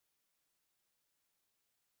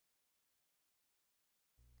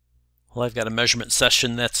Well, I've got a measurement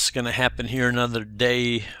session that's going to happen here another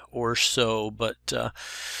day or so, but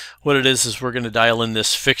what it is we're going to dial in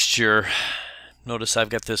this fixture. Notice I've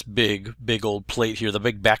got this big old plate here, the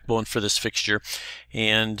big backbone for this fixture.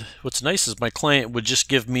 And what's nice is my client would just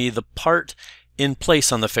give me the part in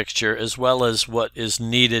place on the fixture as well as what is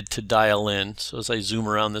needed to dial in. So as I zoom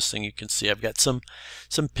around this thing, you can see I've got some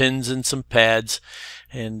pins and some pads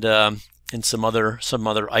and some other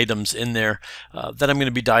items in there that I'm going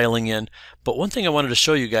to be dialing in. But one thing I wanted to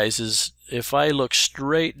show you guys is if I look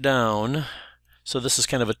straight down, so this is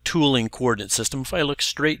kind of a tooling coordinate system. If I look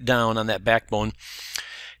straight down on that backbone,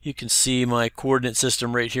 you can see my coordinate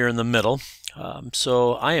system right here in the middle.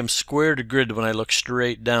 So I am square to grid when I look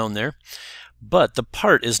straight down there. But the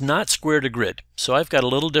part is not square to grid. So I've got a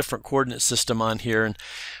little different coordinate system on here, and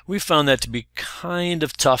we found that to be kind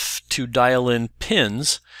of tough to dial in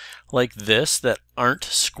pins like this that aren't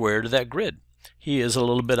square to that grid. He is a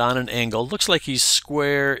little bit on an angle. Looks like he's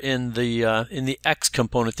square in the X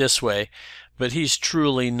component this way, but he's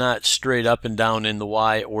truly not straight up and down in the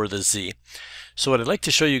Y or the Z. So what I'd like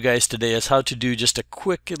to show you guys today is how to do just a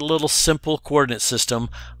quick little simple coordinate system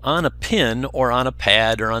on a pin or on a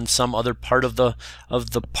pad or on some other part of the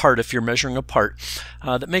part if you're measuring a part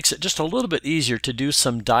that makes it just a little bit easier to do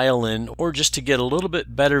some dial in or just to get a little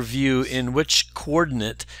bit better view in which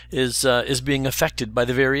coordinate is being affected by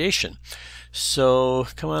the variation. So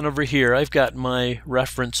come on over here. I've got my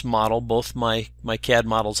reference model, both my CAD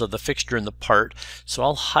models of the fixture and the part. So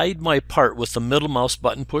I'll hide my part with the middle mouse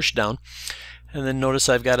button pushed down. And then notice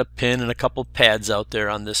I've got a pin and a couple pads out there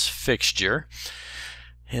on this fixture.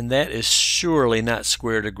 And that is surely not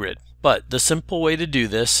square to grid. But the simple way to do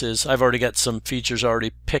this is I've already got some features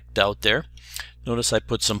already picked out there. Notice I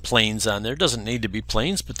put some planes on there. Doesn't need to be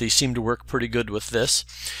planes, but they seem to work pretty good with this.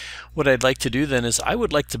 What I'd like to do then is I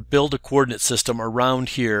would like to build a coordinate system around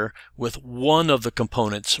here with one of the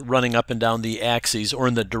components running up and down the axes or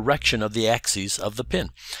in the direction of the axes of the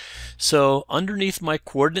pin. So underneath my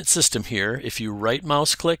coordinate system here, if you right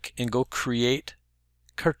mouse click and go create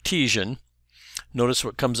Cartesian, notice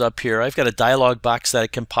what comes up here. I've got a dialog box that I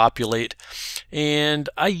can populate, and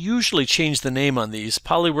I usually change the name on these.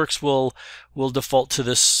 PolyWorks will default to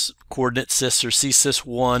this coordinate sys or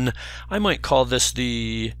csys1. I might call this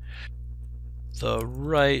the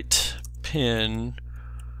right pin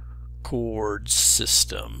coord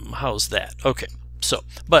system. How's that? Okay. So,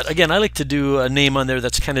 but again, I like to do a name on there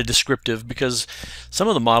that's kind of descriptive because some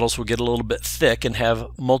of the models will get a little bit thick and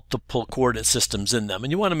have multiple coordinate systems in them.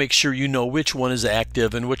 And you want to make sure you know which one is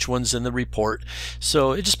active and which one's in the report.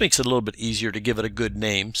 So it just makes it a little bit easier to give it a good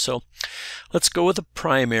name. So let's go with a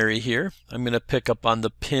primary here. I'm going to pick up on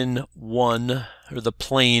the pin 1, or the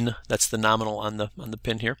plane, that's the nominal on the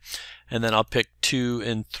pin here. And then I'll pick 2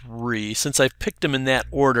 and 3. Since I've picked them in that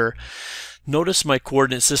order, notice my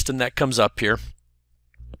coordinate system that comes up here.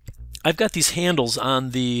 I've got these handles on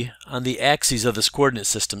the axes of this coordinate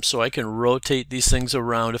system, so I can rotate these things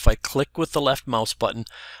around. If I click with the left mouse button,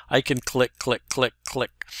 I can click, click, click,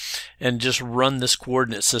 click, and just run this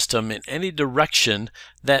coordinate system in any direction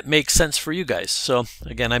that makes sense for you guys. So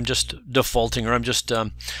again, I'm just defaulting, or I'm just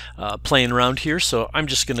playing around here, so I'm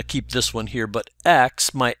just going to keep this one here. But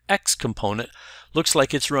X, my X component, looks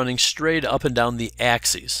like it's running straight up and down the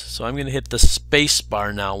axes. So I'm going to hit the space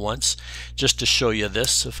bar now once just to show you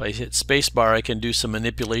this. If I hit space bar, I can do some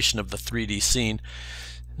manipulation of the 3D scene.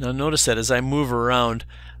 Now notice that as I move around,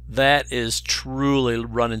 that is truly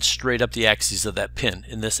running straight up the axes of that pin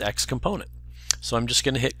in this X component. So I'm just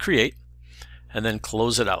going to hit create and then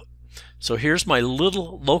close it out. So here's my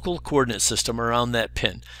little local coordinate system around that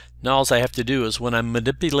pin. Now all I have to do is when I'm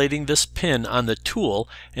manipulating this pin on the tool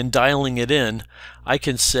and dialing it in, I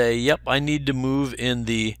can say, yep, I need to move in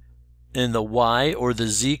the Y or the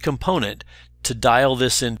Z component to dial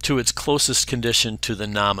this into its closest condition to the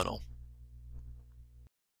nominal.